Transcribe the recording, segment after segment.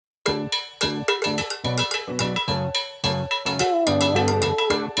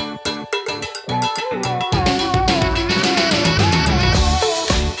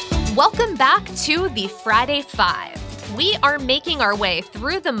to the Friday Five. We are making our way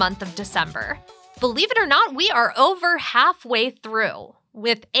through the month of December. Believe it or not, we are over halfway through.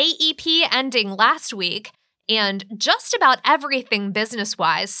 With AEP ending last week and just about everything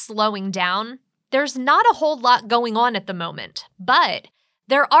business-wise slowing down, there's not a whole lot going on at the moment. But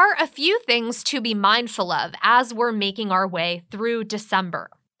there are a few things to be mindful of as we're making our way through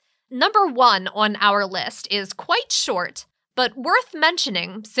December. Number one on our list is quite short, but worth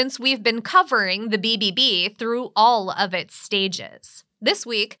mentioning since we've been covering the BBB through all of its stages. This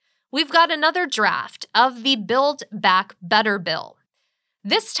week, we've got another draft of the Build Back Better bill.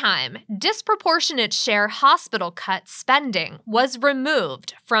 This time, disproportionate share hospital cut spending was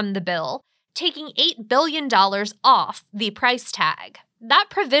removed from the bill, taking $8 billion off the price tag. That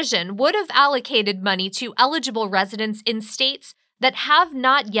provision would have allocated money to eligible residents in states that have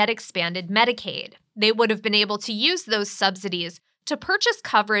not yet expanded Medicaid. They would have been able to use those subsidies to purchase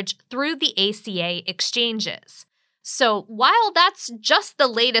coverage through the ACA exchanges. So while that's just the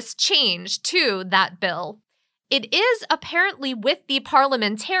latest change to that bill, it is apparently with the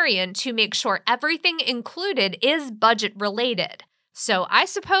parliamentarian to make sure everything included is budget-related. So I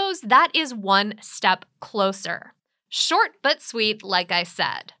suppose that is one step closer. Short but sweet, like I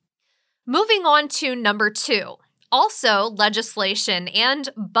said. Moving on to number two. Also legislation and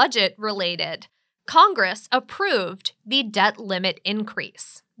budget-related. Congress approved the debt limit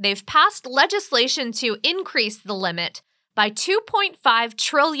increase. They've passed legislation to increase the limit by $2.5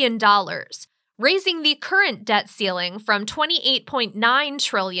 trillion, raising the current debt ceiling from $28.9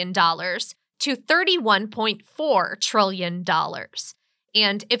 trillion to $31.4 trillion.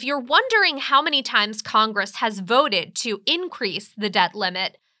 And if you're wondering how many times Congress has voted to increase the debt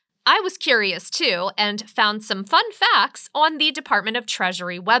limit, I was curious too and found some fun facts on the Department of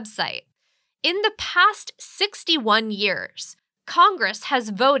Treasury website. In the past 61 years, Congress has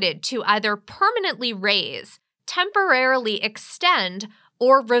voted to either permanently raise, temporarily extend,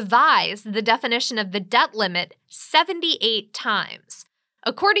 or revise the definition of the debt limit 78 times.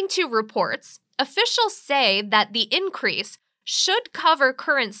 According to reports, officials say that the increase should cover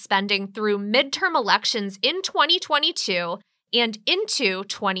current spending through midterm elections in 2022 and into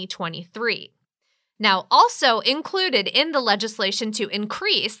 2023. Now, also included in the legislation to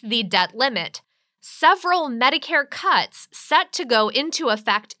increase the debt limit, several Medicare cuts set to go into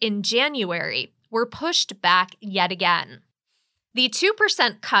effect in January were pushed back yet again. The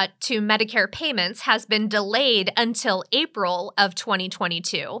 2% cut to Medicare payments has been delayed until April of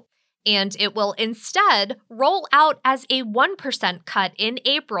 2022, and it will instead roll out as a 1% cut in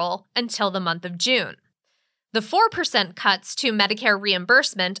April until the month of June. The 4% cuts to Medicare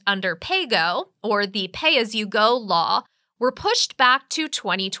reimbursement under PAYGO, or the pay-as-you-go law, were pushed back to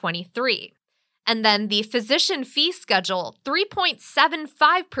 2023. And then the physician fee schedule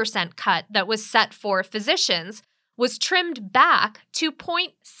 3.75% cut that was set for physicians was trimmed back to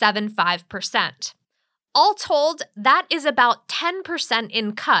 0.75%. All told, that is about 10%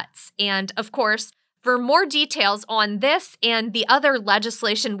 in cuts. And of course, for more details on this and the other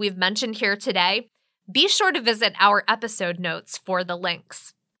legislation we've mentioned here today, be sure to visit our episode notes for the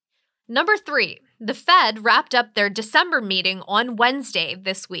links. Number three, the Fed wrapped up their December meeting on Wednesday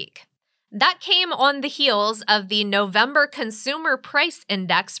this week. That came on the heels of the November Consumer Price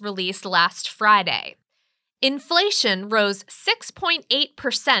Index released last Friday. Inflation rose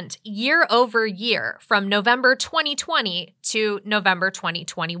 6.8% year over year from November 2020 to November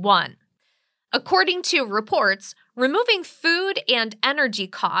 2021. According to reports, removing food and energy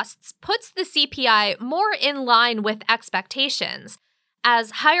costs puts the CPI more in line with expectations,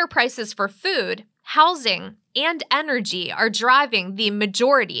 as higher prices for food, housing, and energy are driving the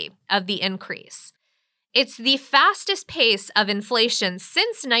majority of the increase. It's the fastest pace of inflation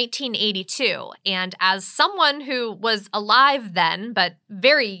since 1982, and as someone who was alive then but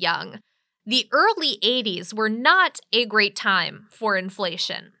very young, the early 80s were not a great time for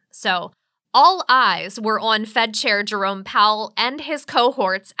inflation. So, all eyes were on Fed Chair Jerome Powell and his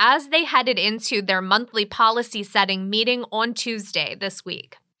cohorts as they headed into their monthly policy setting meeting on Tuesday this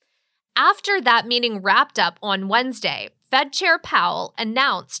week. After that meeting wrapped up on Wednesday, Fed Chair Powell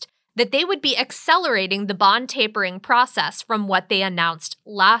announced that they would be accelerating the bond tapering process from what they announced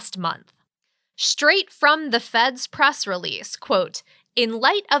last month. Straight from the Fed's press release, quote, "In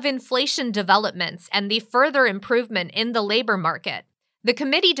light of inflation developments and the further improvement in the labor market, the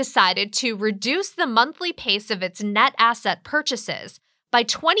committee decided to reduce the monthly pace of its net asset purchases by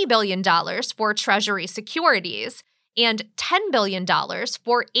 $20 billion for Treasury securities and $10 billion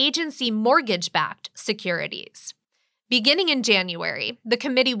for agency mortgage-backed securities. Beginning in January, the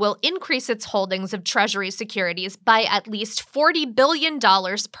committee will increase its holdings of Treasury securities by at least $40 billion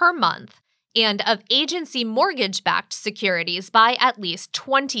per month and of agency mortgage-backed securities by at least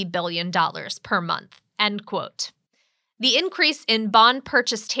 $20 billion per month, end quote. The increase in bond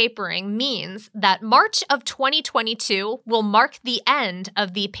purchase tapering means that March of 2022 will mark the end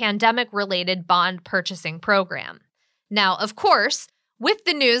of the pandemic-related bond purchasing program. Now, of course, with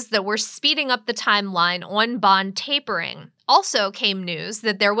the news that we're speeding up the timeline on bond tapering, also came news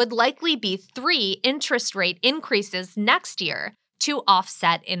that there would likely be 3 interest rate increases next year to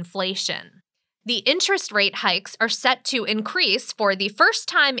offset inflation. The interest rate hikes are set to increase for the first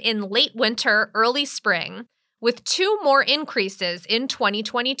time in late winter, early spring, with 2 more increases in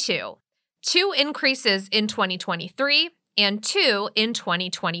 2022, 2 increases in 2023, and 2 in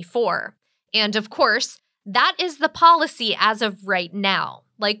 2024. And of course, that is the policy as of right now.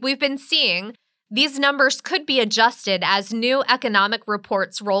 Like we've been seeing, these numbers could be adjusted as new economic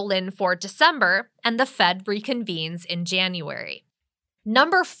reports roll in for December and the Fed reconvenes in January.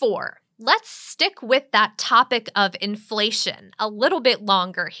 Number 4, let's stick with that topic of inflation a little bit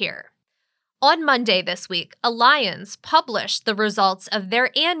longer here. On Monday this week, Allianz published the results of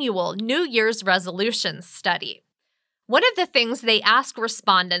their annual New Year's resolutions study. One of the things they ask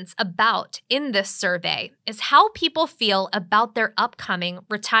respondents about in this survey is how people feel about their upcoming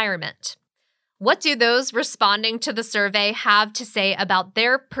retirement. What do those responding to the survey have to say about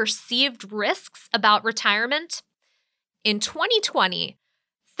their perceived risks about retirement? In 2020,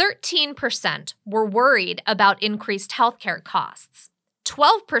 13% were worried about increased healthcare costs,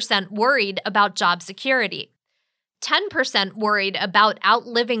 12% worried about job security, 10% worried about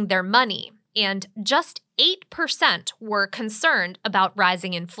outliving their money, and just 8% were concerned about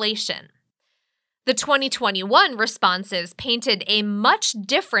rising inflation. The 2021 responses painted a much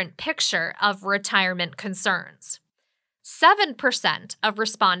different picture of retirement concerns. 7% of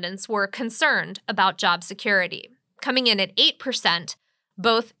respondents were concerned about job security, coming in at 8%,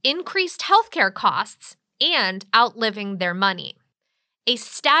 both increased healthcare costs and outliving their money. A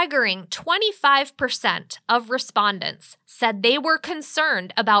staggering 25% of respondents said they were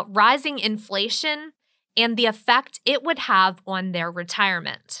concerned about rising inflation and the effect it would have on their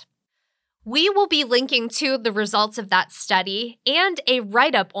retirement. We will be linking to the results of that study and a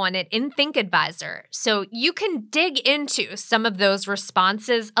write-up on it in ThinkAdvisor, so you can dig into some of those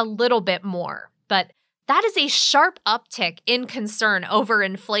responses a little bit more. But that is a sharp uptick in concern over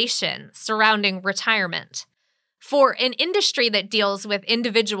inflation surrounding retirement. For an industry that deals with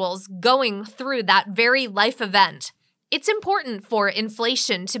individuals going through that very life event, it's important for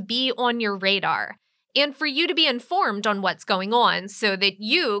inflation to be on your radar and for you to be informed on what's going on so that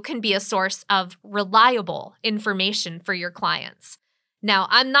you can be a source of reliable information for your clients. Now,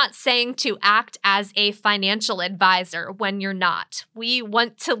 I'm not saying to act as a financial advisor when you're not. We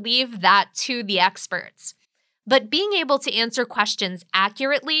want to leave that to the experts. But being able to answer questions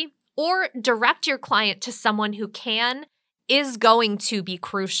accurately or direct your client to someone who can is going to be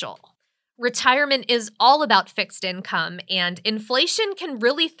crucial. Retirement is all about fixed income, and inflation can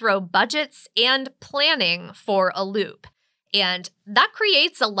really throw budgets and planning for a loop. And that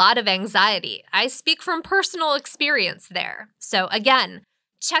creates a lot of anxiety. I speak from personal experience there. So again,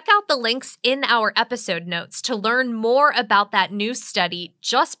 check out the links in our episode notes to learn more about that new study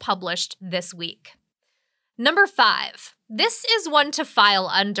just published this week. Number 5. This is one to file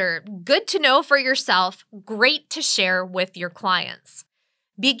under good to know for yourself, great to share with your clients.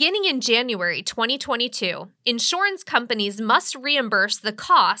 Beginning in January 2022, insurance companies must reimburse the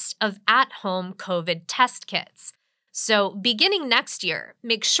cost of at-home COVID test kits. So beginning next year,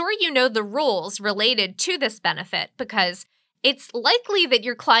 make sure you know the rules related to this benefit because it's likely that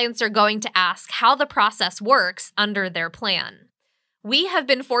your clients are going to ask how the process works under their plan. We have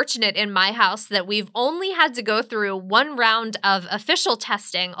been fortunate in my house that we've only had to go through one round of official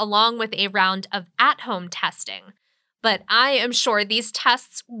testing along with a round of at-home testing. But I am sure these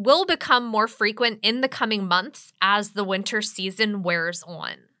tests will become more frequent in the coming months as the winter season wears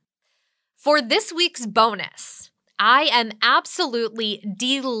on. For this week's bonus, I am absolutely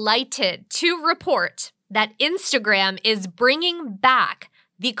delighted to report that Instagram is bringing back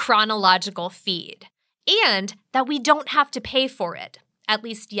the chronological feed, and that we don't have to pay for it, at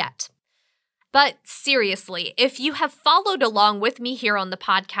least yet. But seriously, if you have followed along with me here on the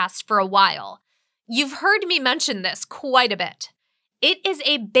podcast for a while, you've heard me mention this quite a bit. It is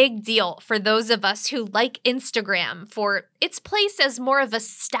a big deal for those of us who like Instagram for its place as more of a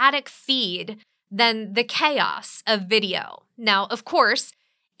static feed than the chaos of video. Now, of course,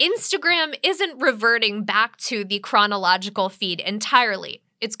 Instagram isn't reverting back to the chronological feed entirely.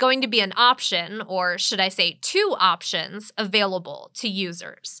 It's going to be an option, or should I say 2 options, available to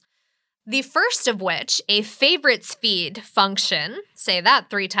users. The first of which, a favorites feed function, say that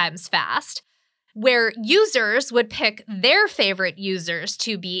 3 times fast, where users would pick their favorite users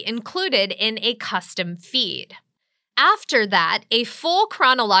to be included in a custom feed. After that, a full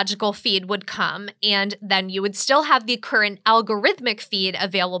chronological feed would come, and then you would still have the current algorithmic feed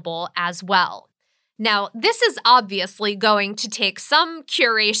available as well. Now, this is obviously going to take some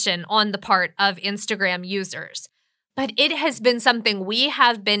curation on the part of Instagram users, but it has been something we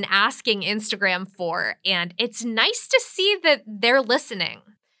have been asking Instagram for, and it's nice to see that they're listening.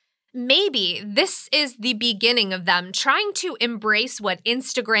 Maybe this is the beginning of them trying to embrace what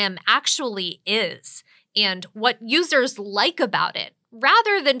Instagram actually is and what users like about it,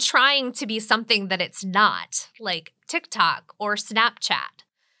 rather than trying to be something that it's not, like TikTok or Snapchat.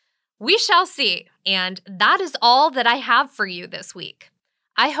 We shall see, and that is all that I have for you this week.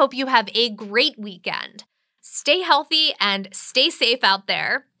 I hope you have a great weekend. Stay healthy and stay safe out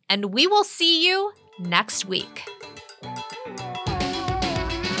there, and we will see you next week.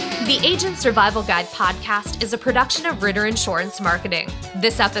 The Agent Survival Guide podcast is a production of Ritter Insurance Marketing.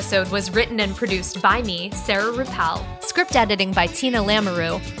 This episode was written and produced by me, Sarah Ruppel. Script editing by Tina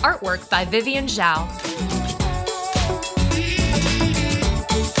Lamoureux. Artwork by Vivian Zhao.